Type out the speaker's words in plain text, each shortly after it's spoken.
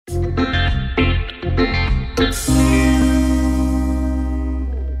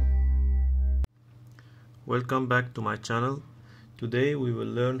Welcome back to my channel. Today we will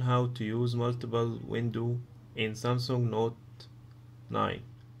learn how to use multiple window in Samsung Note 9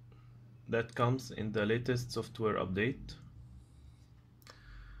 that comes in the latest software update.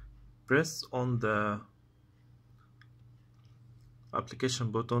 Press on the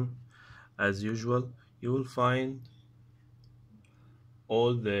application button. As usual, you will find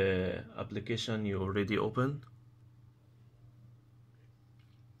all the application you already opened.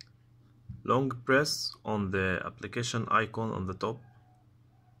 Long press on the application icon on the top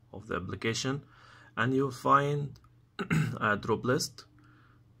of the application and you'll find a drop list.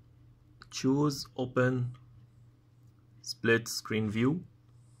 Choose open split screen view,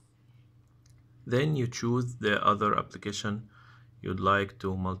 then you choose the other application you'd like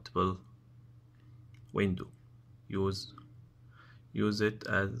to multiple window. Use it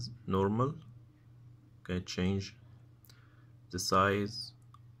as normal. Okay, change the size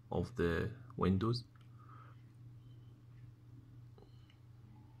of the windows.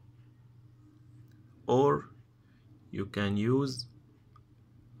 Or you can use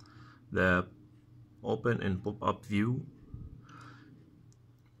the open and pop-up view.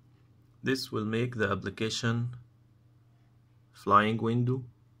 This will make the application flying window.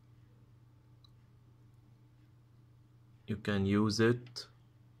 You can use it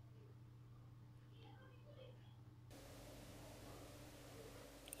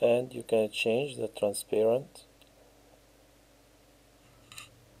and you can change the transparent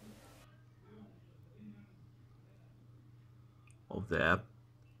of the app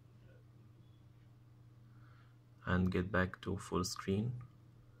and get back to full screen.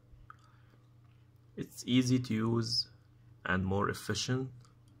 It's easy to use and more efficient.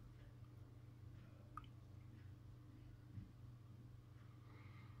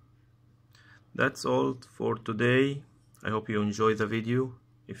 That's all for today. I hope you enjoy the video.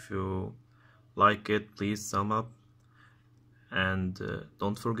 If you like it, please thumb up and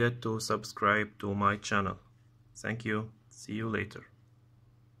don't forget to subscribe to my channel. Thank you. See you later.